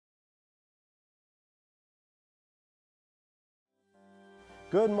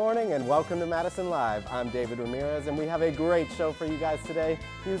Good morning and welcome to Madison Live. I'm David Ramirez and we have a great show for you guys today.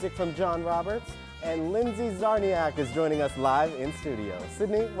 Music from John Roberts and Lindsay Zarniak is joining us live in studio.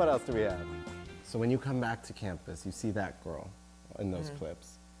 Sydney, what else do we have? So when you come back to campus, you see that girl in those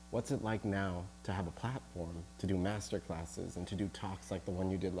clips. What's it like now to have a platform, to do master classes and to do talks like the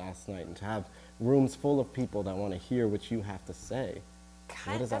one you did last night and to have rooms full of people that want to hear what you have to say?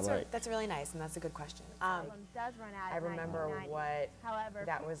 What is that like? That's really nice, and that's a good question. I remember what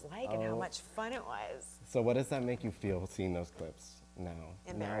that was like and how much fun it was. So what does that make you feel seeing those clips now?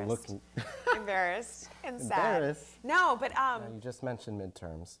 Embarrassed. Embarrassed and sad. Embarrassed? No, but Now, you just mentioned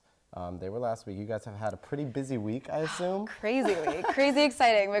midterms. They were last week. You guys have had a pretty busy week, I assume? Crazy week. Crazy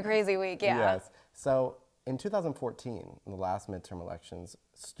exciting, but crazy week, yeah. Yes. So in 2014, in the last midterm elections,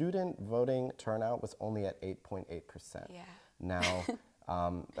 student voting turnout was only at 8.8%. Yeah. Now,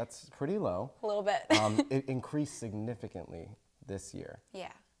 that's pretty low. A little bit. It increased significantly this year.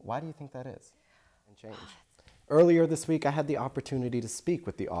 Yeah. Why do you think that is? And change. Earlier this week, I had the opportunity to speak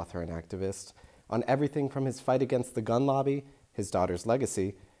with the author and activist on everything from his fight against the gun lobby, his daughter's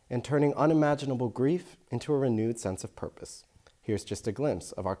legacy, and turning unimaginable grief into a renewed sense of purpose. Here's just a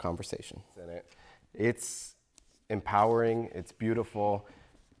glimpse of our conversation. It's empowering, it's beautiful,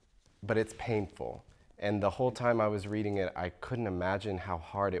 but it's painful. And the whole time I was reading it, I couldn't imagine how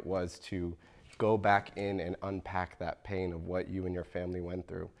hard it was to go back in and unpack that pain of what you and your family went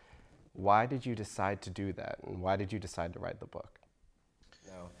through. Why did you decide to do that? And why did you decide to write the book?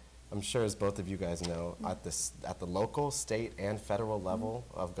 Now, I'm sure as both of you guys know, at the local, state, and federal level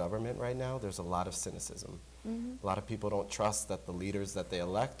of government right now, there's a lot of cynicism. A lot of people don't trust that the leaders that they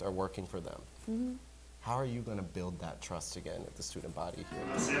elect are working for them. How are you going to build that trust again at the student body here?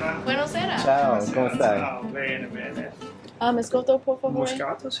 Buonasera. Ciao, come stai? Ciao, bene, bene. Moscato, por favor.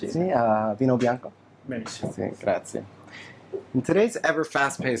 Moscato, sì. Sì, vino bianco? Benissimo. Sì, grazie. In today's ever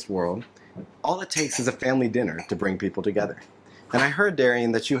fast-paced world, all it takes is a family dinner to bring people together. And I heard,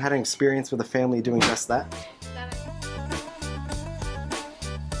 Darian, that you had an experience with a family doing just that.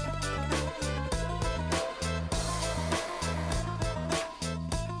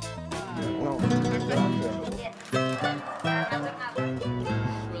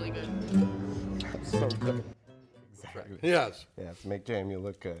 So good. Exactly. Yes. Yeah, to make Jamie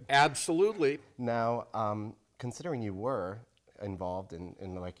look good. Absolutely. Now, considering you were involved in,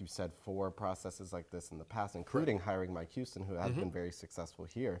 like you said, 4 processes like this in the past, including hiring Mike Houston, who has been very successful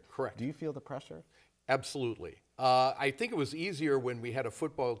here. Correct. Do you feel the pressure? Absolutely. I think it was easier when we had a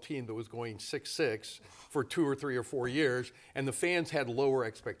football team that was going 6-6 for 2 or 3 or 4 years, and the fans had lower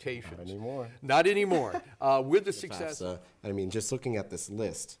expectations. Not anymore. Not anymore. With the success. I mean, just looking at this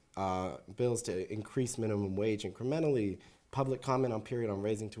list, bills to increase minimum wage incrementally, public comment on period on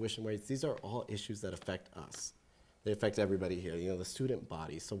raising tuition rates, these are all issues that affect us. They affect everybody here, you know, the student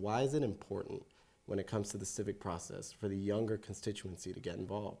body. So why is it important when it comes to the civic process for the younger constituency to get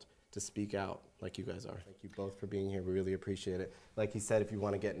involved, to speak out like you guys are? Thank you both for being here. We really appreciate it. Like he said, if you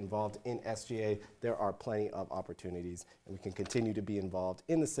want to get involved in SGA, there are plenty of opportunities, and we can continue to be involved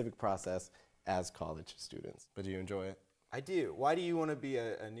in the civic process as college students. But do you enjoy it? I do. Why do you want to be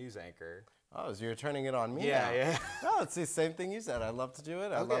a news anchor? Oh, so you're turning it on me Yeah, now. yeah. No, it's the same thing you said. I love to do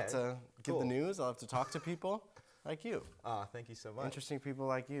it. I love to give the news. I love to talk to people like you. Thank you so much. Interesting people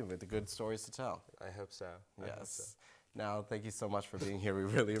like you with the good stories to tell. I hope so. I hope so. Yes. Now, thank you so much for being here. We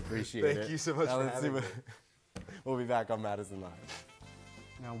really appreciate it. Thank you so much for having me. We'll be back on Madison Live.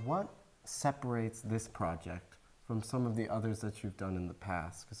 Now, what separates this project from some of the others that you've done in the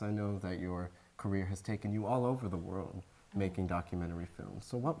past? Because I know that your career has taken you all over the world making documentary films.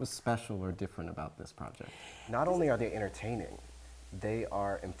 So what was special or different about this project? Not only are they entertaining, they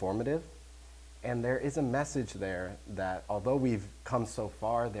are informative, and there is a message there that although we've come so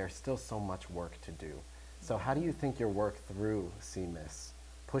far, there's still so much work to do. So how do you think your work through CMIS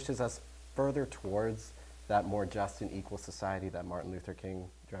pushes us further towards that more just and equal society that Martin Luther King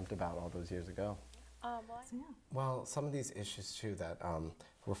dreamt about all those years ago? Well, some of these issues too that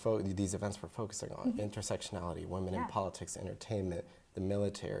these events were focusing on, intersectionality, women in politics, entertainment, the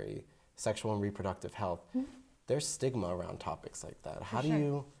military, sexual and reproductive health. There's stigma around topics like that. How do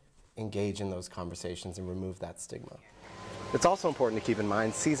you engage in those conversations and remove that stigma? It's also important to keep in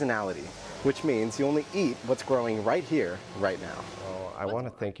mind seasonality, which means you only eat what's growing right here, right now. Well, I want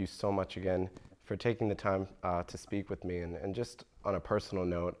to thank you so much again for taking the time to speak with me. And just on a personal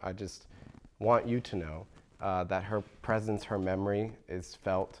note, I just want you to know that her presence, her memory is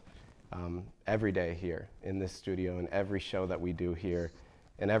felt every day here in this studio, in every show that we do here,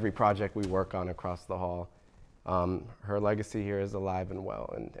 in every project we work on across the hall. Her legacy here is alive and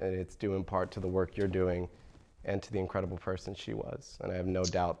well, and it's due in part to the work you're doing and to the incredible person she was. And I have no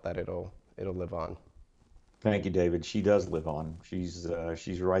doubt that it'll live on. Thank you, David. She does live on. She's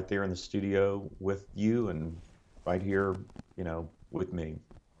right there in the studio with you and right here, you know, with me.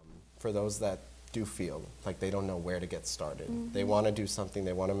 For those that do feel like they don't know where to get started, they want to do something,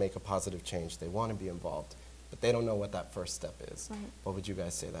 they want to make a positive change, they want to be involved, but they don't know what that first step is. Right. What would you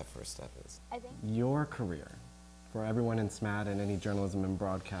guys say that first step is? I think your career, for everyone in SMAD and any journalism and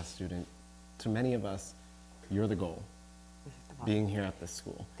broadcast student, to many of us, you're the goal. Being here at this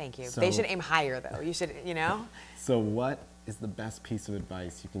school. Thank you. So, they should aim higher, though. You should, you know? So what is the best piece of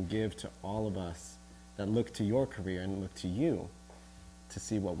advice you can give to all of us that look to your career and look to you to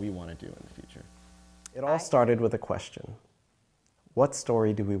see what we want to do in the future? It all started with a question. What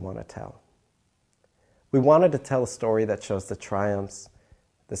story do we want to tell? We wanted to tell a story that shows the triumphs,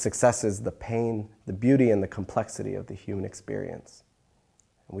 the successes, the pain, the beauty, and the complexity of the human experience.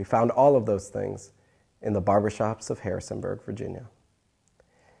 And we found all of those things in the barbershops of Harrisonburg, Virginia.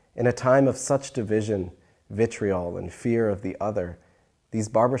 In a time of such division, vitriol, and fear of the other, these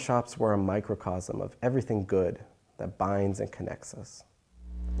barbershops were a microcosm of everything good that binds and connects us.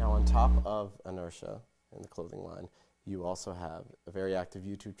 Now, on top of Inertia in the clothing line, you also have a very active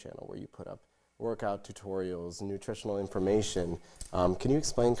YouTube channel where you put up workout tutorials, nutritional information. Can you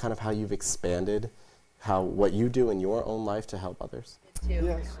explain kind of how you've expanded what you do in your own life to help others?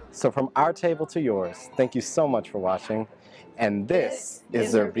 Yes. So from our table to yours, thank you so much for watching. And this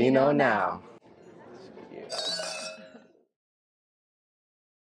is Zerbino Now.